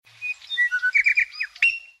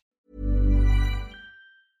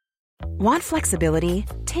Want flexibility?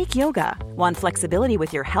 Take yoga. Want flexibility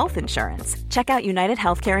with your health insurance? Check out United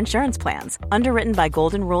Healthcare Insurance Plans. Underwritten by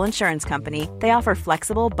Golden Rule Insurance Company, they offer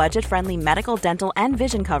flexible, budget-friendly medical, dental, and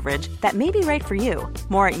vision coverage that may be right for you.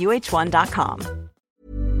 More at uh1.com.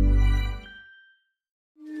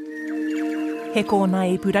 He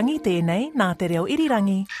kōna ipurangi tēnei nā te reo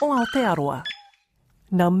irirangi o Aotearoa.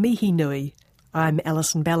 Ngā mihi nui. I'm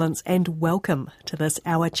Alison Ballance and welcome to this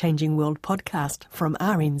Our Changing World podcast from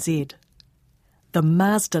RNZ. The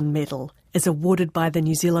Marsden Medal is awarded by the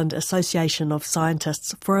New Zealand Association of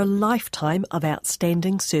Scientists for a lifetime of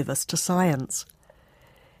outstanding service to science.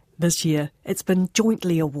 This year, it's been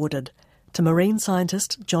jointly awarded to marine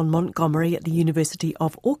scientist John Montgomery at the University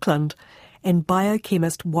of Auckland and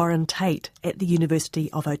biochemist Warren Tate at the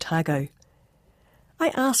University of Otago.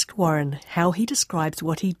 I asked Warren how he describes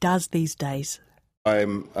what he does these days.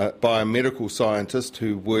 I'm a biomedical scientist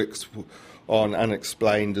who works on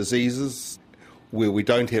unexplained diseases where we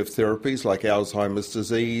don't have therapies like Alzheimer's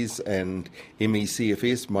disease and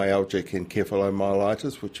ME/CFS, myalgic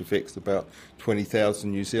encephalomyelitis, which affects about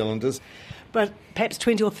 20,000 New Zealanders. But perhaps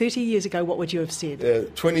 20 or 30 years ago, what would you have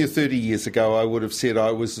said? 20 or 30 years ago, I would have said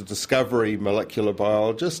I was a discovery molecular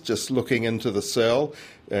biologist, just looking into the cell,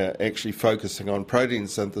 actually focusing on protein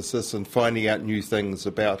synthesis and finding out new things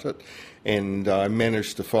about it. And I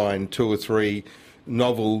managed to find 2 or 3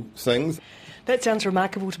 novel things. That sounds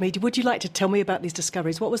remarkable to me. Would you like to tell me about these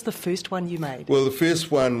discoveries? What was the first one you made? Well, the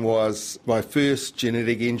first one was my first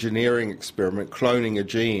genetic engineering experiment, cloning a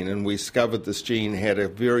gene, and we discovered this gene had a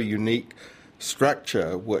very unique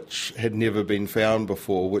structure which had never been found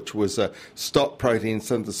before, which was a stop protein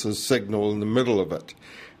synthesis signal in the middle of it.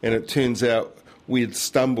 And it turns out we had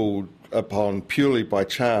stumbled upon, purely by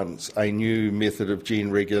chance, a new method of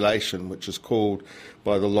gene regulation, which is called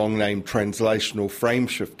by the long name translational frame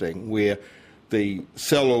shifting, where the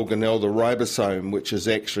cell organelle, the ribosome, which is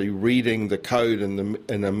actually reading the code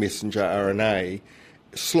in a messenger RNA,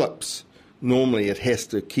 slips. Normally it has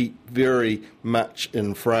to keep very much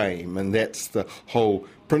in frame, and that's the whole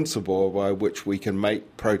principle by which we can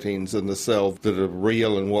make proteins in the cell that are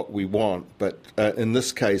real and what we want. But in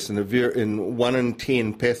this case, in 1 in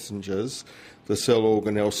 10 passengers, the cell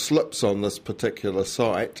organelle slips on this particular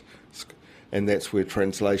site, and that's where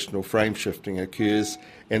translational frame shifting occurs.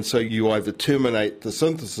 And so you either terminate the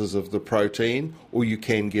synthesis of the protein or you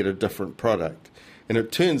can get a different product. And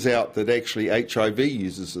it turns out that actually HIV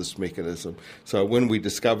uses this mechanism. So when we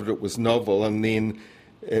discovered it was novel, and then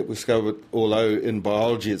it was discovered, although in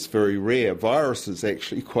biology it's very rare, viruses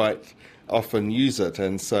actually quite often use it.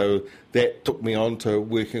 And so that took me on to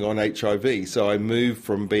working on HIV. So I moved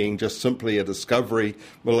from being just simply a discovery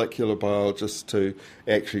molecular biologist to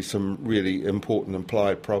actually some really important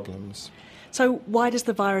implied problems. So why does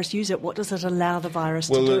the virus use it? What does it allow the virus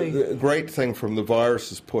to do? Well, the great thing from the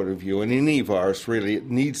virus's point of view, and any virus really, it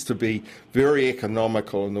needs to be very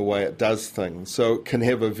economical in the way it does things. So it can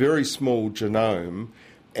have a very small genome,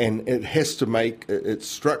 and it has to make its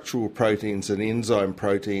structural proteins and enzyme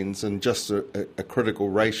proteins in just a critical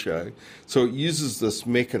ratio. So it uses this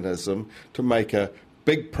mechanism to make a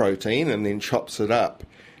big protein and then chops it up.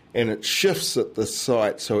 And it shifts at this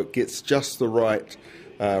site so it gets just the right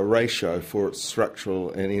ratio for its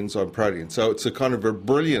structural and enzyme protein. So it's a kind of a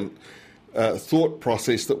brilliant thought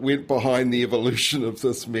process that went behind the evolution of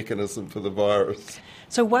this mechanism for the virus.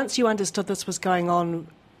 So once you understood this was going on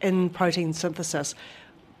in protein synthesis,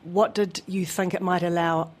 what did you think it might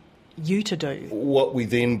allow you to do? What we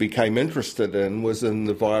then became interested in was in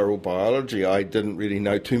the viral biology. I didn't really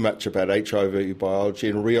know too much about HIV biology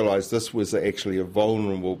and realised this was actually a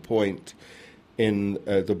vulnerable point in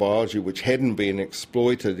the biology which hadn't been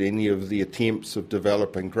exploited any of the attempts of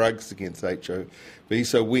developing drugs against HIV.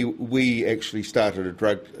 So we actually started a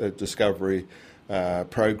drug discovery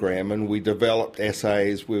program, and we developed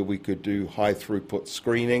assays where we could do high throughput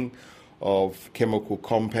screening of chemical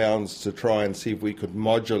compounds to try and see if we could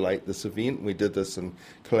modulate this event. We did this in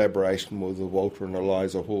collaboration with the Walter and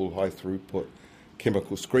Eliza Hall high throughput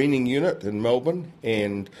chemical screening unit in Melbourne,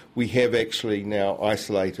 and we have actually now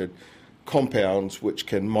isolated compounds which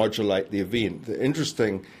can modulate the event. The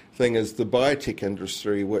interesting thing is the biotech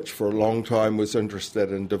industry, which for a long time was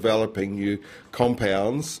interested in developing new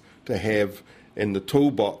compounds to have in the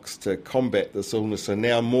toolbox to combat this illness, are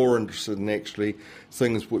now more interested in actually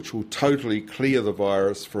things which will totally clear the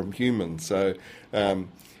virus from humans. So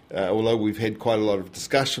although we've had quite a lot of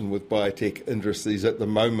discussion with biotech industries at the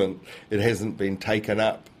moment, it hasn't been taken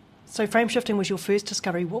up. So frame shifting was your first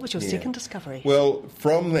discovery. What was your second discovery? Well,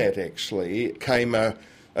 from that actually came a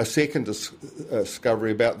a second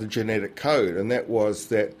discovery about the genetic code, and that was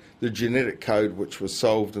that the genetic code, which was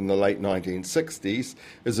solved in the late 1960s,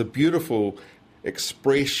 is a beautiful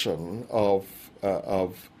expression of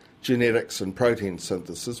genetics and protein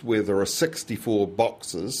synthesis, where there are 64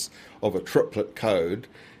 boxes of a triplet code,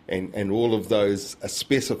 and all of those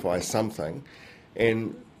specify something.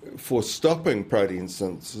 And for stopping protein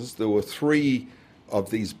synthesis, there were 3 of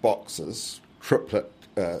these boxes, triplet,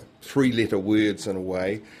 3-letter words in a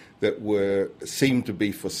way, that seemed to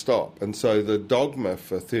be for stop. And so the dogma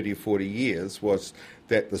for 30 or 40 years was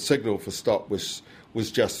that the signal for stop was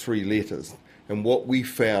just 3 letters. And what we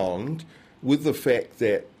found, with the fact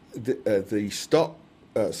that the stop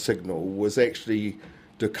signal was actually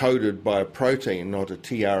decoded by a protein, not a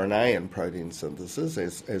tRNA in protein synthesis,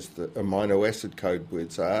 as the amino acid code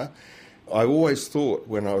words are, I always thought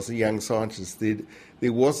when I was a young scientist that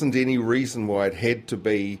there wasn't any reason why it had to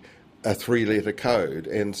be a 3-letter code.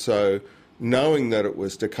 And so knowing that it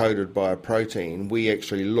was decoded by a protein, we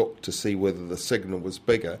actually looked to see whether the signal was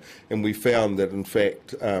bigger, and we found that in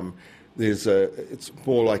fact it's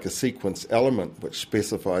more like a sequence element which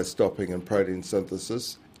specifies stopping in protein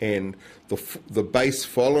synthesis, and the base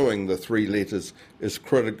following the 3 letters is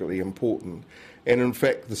critically important. And in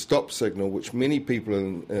fact, the stop signal, which many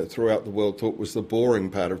people throughout the world thought was the boring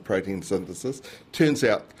part of protein synthesis, turns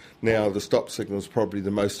out now the stop signal is probably the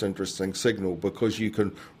most interesting signal, because you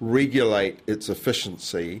can regulate its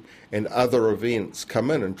efficiency and other events come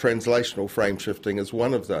in, and translational frame shifting is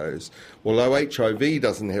one of those. Although HIV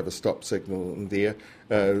doesn't have a stop signal in there,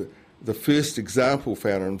 the first example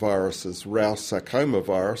found in viruses, Rouse sarcoma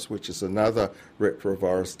virus, which is another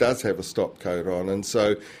retrovirus, does have a stop code on. And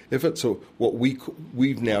so if it's what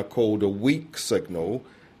we've now called a weak signal,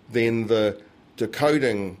 then the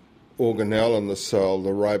decoding organelle in the cell, the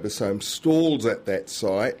ribosome, stalls at that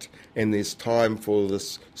site, and there's time for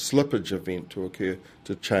this slippage event to occur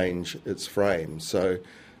to change its frame. So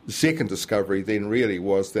the second discovery then really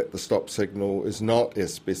was that the stop signal is not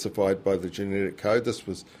as specified by the genetic code. This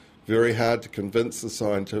was very hard to convince the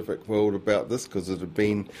scientific world about this, because it had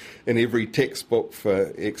been in every textbook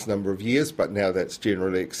for X number of years, but now that's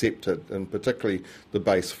generally accepted, and particularly the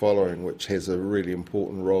base following, which has a really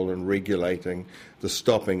important role in regulating the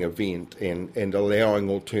stopping event and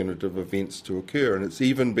allowing alternative events to occur. And it's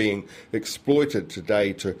even being exploited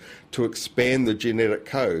today to expand the genetic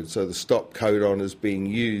code. So the stop codon is being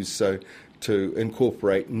used to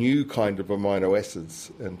incorporate new kind of amino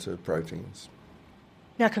acids into proteins.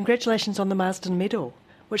 Now, congratulations on the Marsden Medal,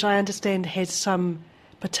 which I understand has some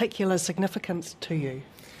particular significance to you.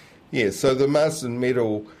 Yeah, so the Marsden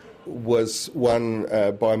Medal was won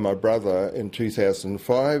by my brother in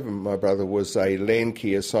 2005. And my brother was a land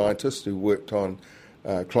care scientist who worked on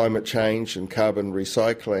climate change and carbon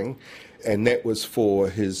recycling, and that was for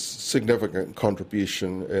his significant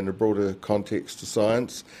contribution in a broader context to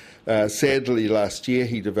science. Sadly, last year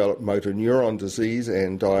he developed motor neuron disease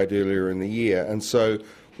and died earlier in the year. And so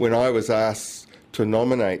when I was asked to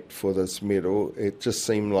nominate for this medal, it just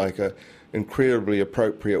seemed like an incredibly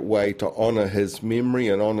appropriate way to honour his memory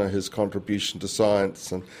and honour his contribution to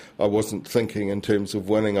science. And I wasn't thinking in terms of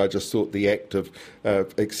winning. I just thought the act of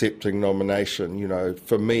accepting nomination,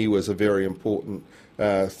 for me was a very important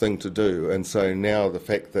thing to do. And so now the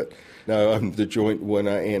fact that I'm the joint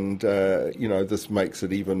winner, and this makes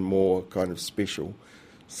it even more kind of special.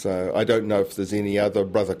 So I don't know if there's any other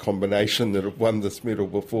brother combination that have won this medal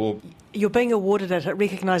before. You're being awarded it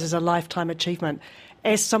recognises a lifetime achievement.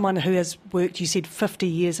 As someone who has worked, you said, 50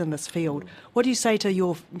 years in this field, what do you say to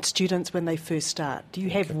your students when they first start? Do you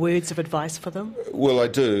have words of advice for them? Well, I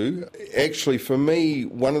do. Actually, for me,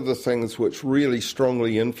 one of the things which really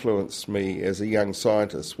strongly influenced me as a young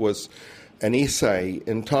scientist was an essay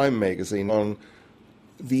in Time magazine on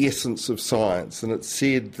the essence of science, and it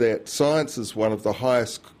said that science is one of the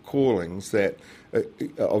highest callings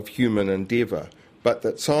of human endeavour, but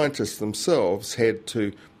that scientists themselves had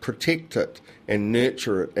to protect it and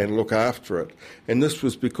nurture it and look after it. And this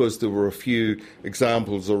was because there were a few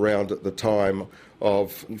examples around at the time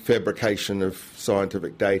of fabrication of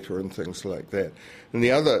scientific data and things like that. And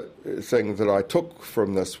the other thing that I took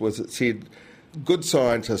from this was it said good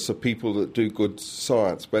scientists are people that do good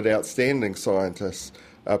science, but outstanding scientists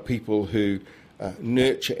are people who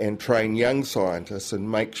nurture and train young scientists and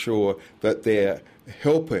make sure that they're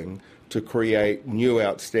helping to create new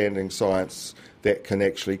outstanding science that can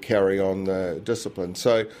actually carry on the discipline.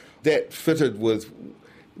 So that fitted with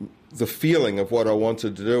the feeling of what I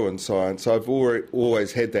wanted to do in science. I've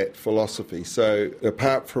always had that philosophy. So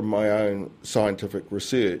apart from my own scientific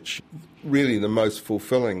research, really the most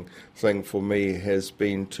fulfilling thing for me has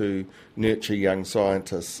been to nurture young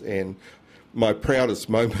scientists, and my proudest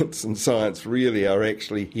moments in science really are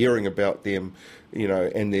actually hearing about them,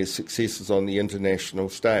 and their successes on the international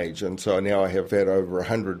stage. And so now I have had over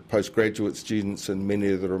 100 postgraduate students, and many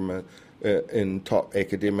of them are in top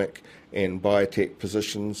academic and biotech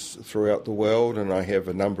positions throughout the world. And I have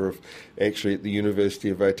a number of, actually at the University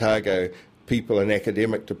of Otago, people in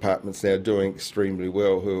academic departments now doing extremely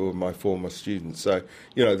well who are my former students. So,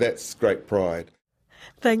 that's great pride.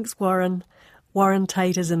 Thanks, Warren. Warren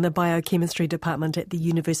Tate is in the Biochemistry Department at the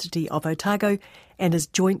University of Otago and is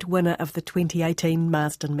joint winner of the 2018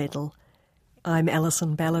 Marsden Medal. I'm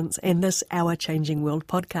Alison Ballance, and this Our Changing World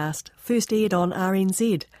podcast first aired on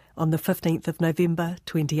RNZ on the 15th of November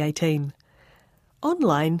 2018.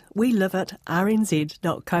 Online, we live at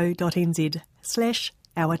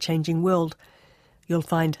rnz.co.nz/ourchangingworld. You'll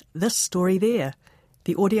find this story there,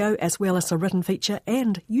 the audio as well as a written feature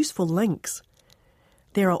and useful links.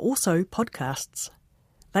 There are also podcasts.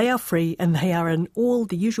 They are free and they are in all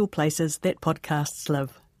the usual places that podcasts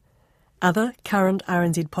live. Other current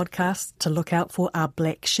RNZ podcasts to look out for are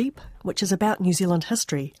Black Sheep, which is about New Zealand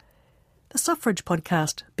history, the suffrage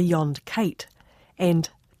podcast Beyond Kate, and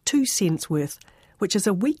 2 Cents Worth, which is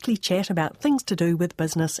a weekly chat about things to do with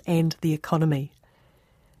business and the economy.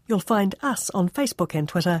 You'll find us on Facebook and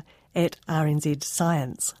Twitter at RNZ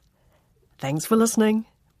Science. Thanks for listening.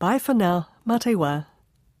 Bye for now. Mate wā.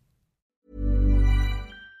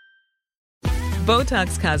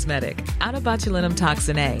 Botox Cosmetic, out of botulinum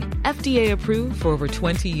toxin A, FDA approved for over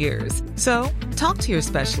 20 years. So, talk to your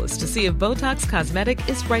specialist to see if Botox Cosmetic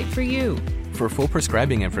is right for you. For full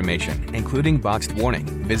prescribing information, including boxed warning,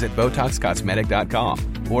 visit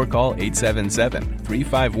BotoxCosmetic.com or call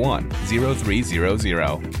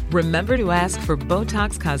 877-351-0300. Remember to ask for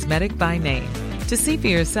Botox Cosmetic by name. To see for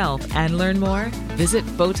yourself and learn more, visit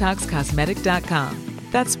BotoxCosmetic.com.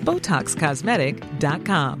 That's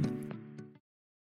BotoxCosmetic.com.